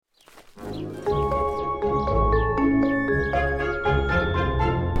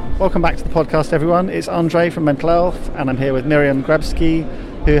Welcome back to the podcast, everyone. It's Andre from Mental Health, and I'm here with Miriam Grabski,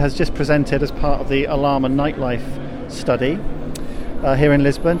 who has just presented as part of the Alarma Nightlife study here in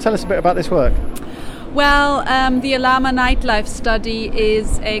Lisbon. Tell us a bit about this work. Well, the Alarma Nightlife study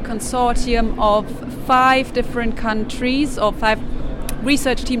is a consortium of 5 different countries, or 5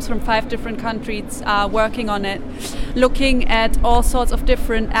 research teams from 5 different countries are working on it, looking at all sorts of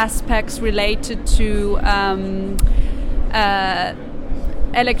different aspects related to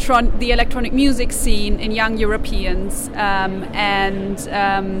the electronic music scene in young Europeans and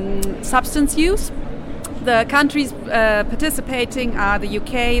substance use. The countries participating are the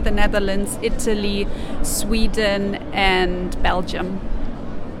UK, the Netherlands, Italy, Sweden and Belgium.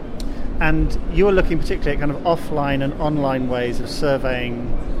 And you're looking particularly at kind of offline and online ways of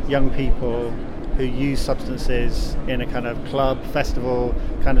surveying young people who use substances in a kind of club, festival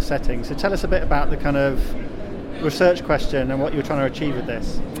kind of setting. So tell us a bit about the kind of research question and what you're trying to achieve with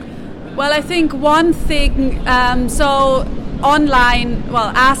this. Well, I think one thing, asking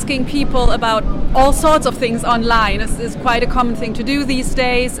people about all sorts of things online is quite a common thing to do these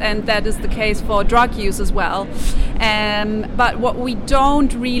days, and that is the case for drug use as well. But what we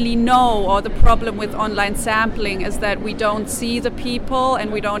don't really know, or the problem with online sampling, is that we don't see the people,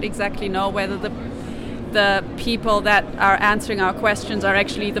 and we don't exactly know whether the people that are answering our questions are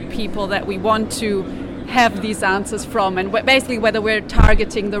actually the people that we want to have these answers from, and basically whether we're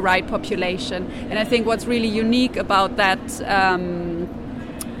targeting the right population. And I think what's really unique about that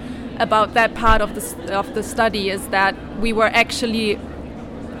part of the study is that we were actually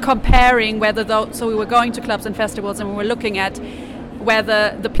comparing so we were going to clubs and festivals, and we were looking at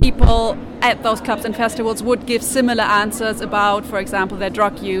whether the people at those clubs and festivals would give similar answers about, for example, their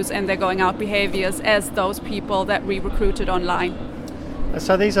drug use and their going out behaviors as those people that we recruited online.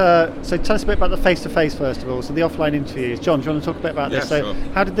 So tell us a bit about the face-to-face first of all. So the offline interviews. John, do you want to talk a bit about this? So sure.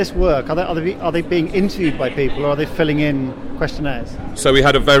 How did this work? Are they being interviewed by people, or are they filling in questionnaires? So we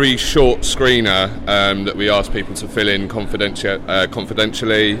had a very short screener that we asked people to fill in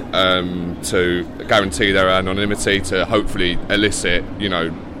confidentially to guarantee their anonymity, to hopefully elicit,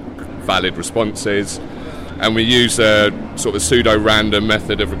 valid responses. And we used a sort of pseudo-random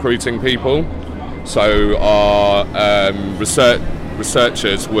method of recruiting people. So our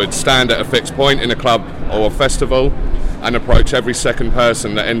researchers would stand at a fixed point in a club or a festival and approach every second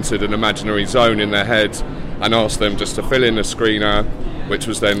person that entered an imaginary zone in their head and ask them just to fill in a screener, which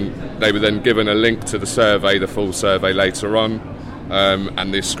was then they were then given a link to the survey, the full survey later on,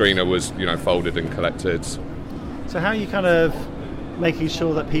 and this screener was folded and collected. So how are you kind of making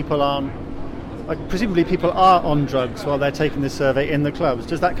sure that people aren't, presumably people are on drugs while they're taking this survey in the clubs?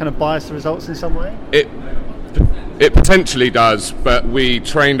 Does that kind of bias the results in some way? It potentially does, but we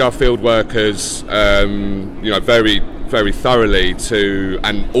trained our field workers, very, very thoroughly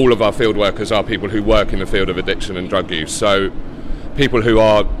and all of our field workers are people who work in the field of addiction and drug use. So people who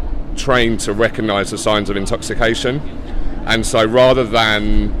are trained to recognise the signs of intoxication. And so rather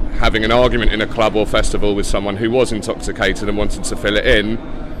than having an argument in a club or festival with someone who was intoxicated and wanted to fill it in,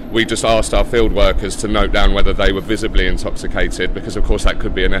 we just asked our field workers to note down whether they were visibly intoxicated, because of course that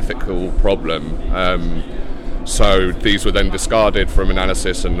could be an ethical problem. So these were then discarded from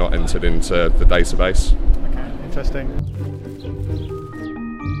analysis and not entered into the database. Okay, interesting.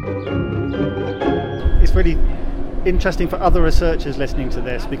 It's really interesting for other researchers listening to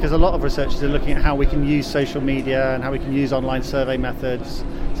this, because a lot of researchers are looking at how we can use social media and how we can use online survey methods.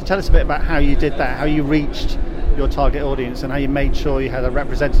 So tell us a bit about how you did that, how you reached your target audience and how you made sure you had a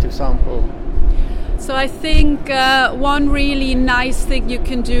representative sample. So I think one really nice thing you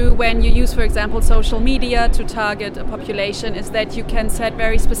can do when you use, for example, social media to target a population is that you can set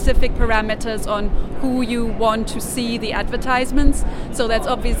very specific parameters on who you want to see the advertisements. So that's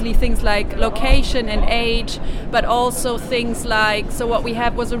obviously things like location and age, but also things like, so what we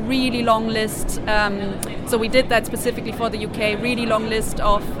had was a really long list, so we did that specifically for the UK, really long list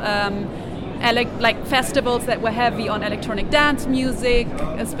of festivals that were heavy on electronic dance music,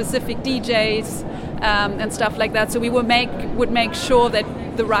 specific DJs, and stuff like that. So we would make sure that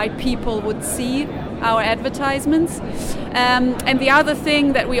the right people would see our advertisements. And the other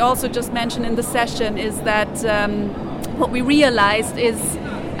thing that we also just mentioned in the session is that what we realized is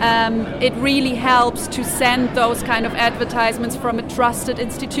it really helps to send those kind of advertisements from a trusted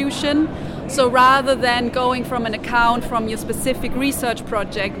institution. So rather than going from an account from your specific research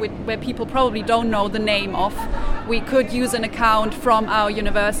project where people probably don't know the name of, we could use an account from our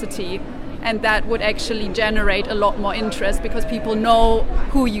university, and that would actually generate a lot more interest because people know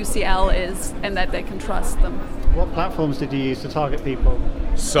who UCL is and that they can trust them. What platforms did you use to target people?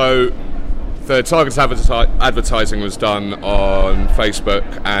 So The targeted advertising was done on Facebook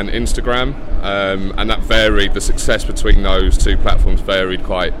and Instagram, and that varied. The success between those two platforms varied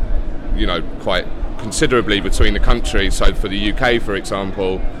quite considerably between the countries. So for the UK, for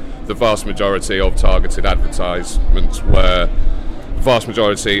example, the vast majority of targeted advertisements vast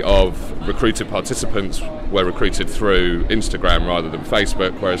majority of recruited participants were recruited through Instagram rather than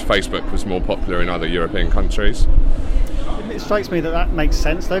Facebook, whereas Facebook was more popular in other European countries. It strikes me that makes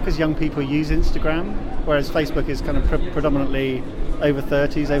sense though, because young people use Instagram, whereas Facebook is kind of predominantly over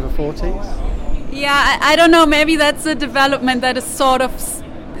 30s, over 40s. Yeah, I don't know, maybe that's a development that is sort of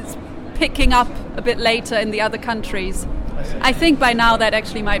picking up a bit later in the other countries. I think by now that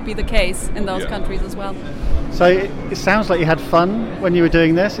actually might be the case in those countries as well. So it sounds like you had fun when you were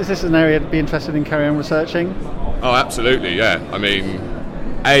doing this. Is this an area you'd be interested in carrying on researching? Oh, absolutely, yeah. I mean,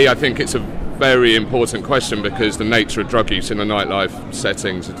 I think it's a very important question because the nature of drug use in the nightlife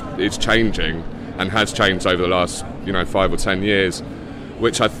settings is changing and has changed over the last 5 or 10 years,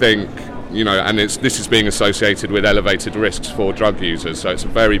 which I think and this is being associated with elevated risks for drug users, so it's a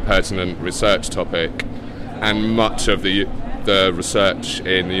very pertinent research topic, and much of the research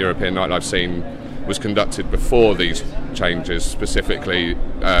in the European nightlife scene was conducted before these changes, specifically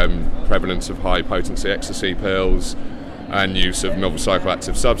prevalence of high potency ecstasy pills and use of novel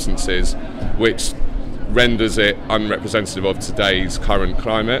psychoactive substances, which renders it unrepresentative of today's current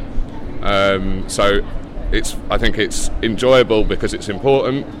climate. So I think it's enjoyable because it's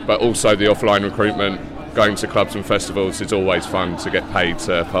important, but also the offline recruitment, going to clubs and festivals, is always fun to get paid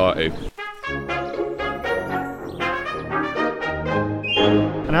to party.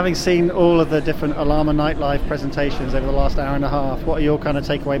 And having seen all of the different Alama Nightlife presentations over the last hour and a half, what are your kind of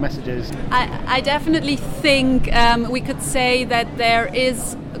takeaway messages? I definitely think we could say that there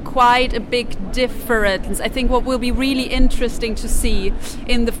is quite a big difference. I think what will be really interesting to see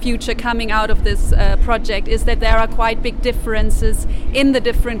in the future coming out of this project is that there are quite big differences in the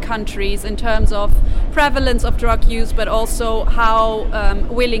different countries in terms of prevalence of drug use, but also how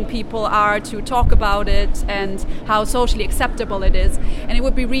willing people are to talk about it and how socially acceptable it is. And it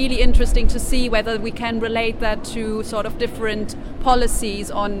would be really interesting to see whether we can relate that to sort of different policies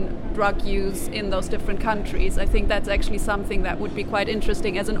on drug use in those different countries. I think that's actually something that would be quite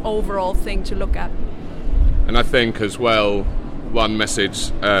interesting as an overall thing to look at. And I think as well, one message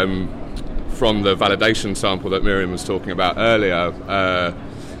from the validation sample that Miriam was talking about earlier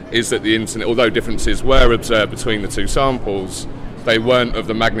is that the internet, although differences were observed between the two samples, they weren't of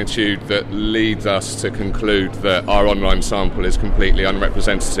the magnitude that leads us to conclude that our online sample is completely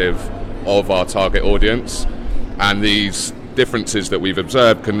unrepresentative of our target audience. And these differences that we've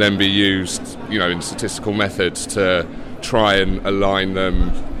observed can then be used, in statistical methods to try and align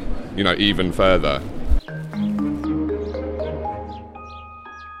them, even further.